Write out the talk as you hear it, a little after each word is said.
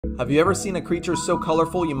Have you ever seen a creature so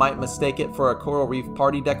colorful you might mistake it for a coral reef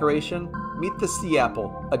party decoration? Meet the sea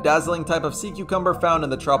apple, a dazzling type of sea cucumber found in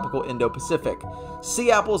the tropical Indo-Pacific. Sea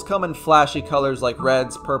apples come in flashy colors like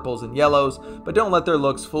reds, purples, and yellows, but don't let their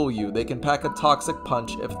looks fool you. They can pack a toxic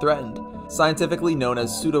punch if threatened. Scientifically known as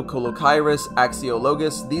Pseudocolochirus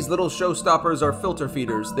axiologus, these little showstoppers are filter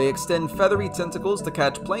feeders. They extend feathery tentacles to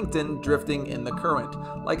catch plankton drifting in the current,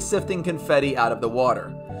 like sifting confetti out of the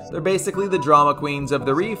water. They're basically the drama queens of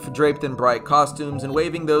the reef, draped in bright costumes and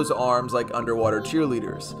waving those arms like underwater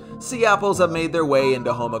cheerleaders. Sea apples have made their way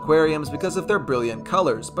into home aquariums because of their brilliant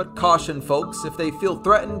colors, but caution folks, if they feel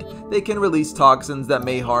threatened, they can release toxins that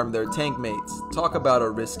may harm their tank mates. Talk about a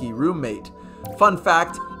risky roommate. Fun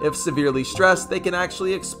fact, if severely stressed, they can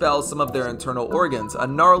actually expel some of their internal organs, a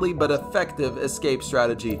gnarly but effective escape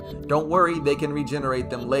strategy. Don't worry, they can regenerate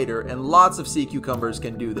them later, and lots of sea cucumbers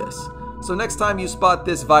can do this. So next time you spot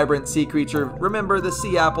this vibrant sea creature, remember the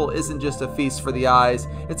sea apple isn't just a feast for the eyes,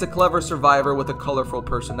 it's a clever survivor with a colorful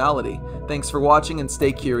personality. Thanks for watching and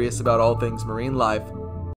stay curious about all things marine life.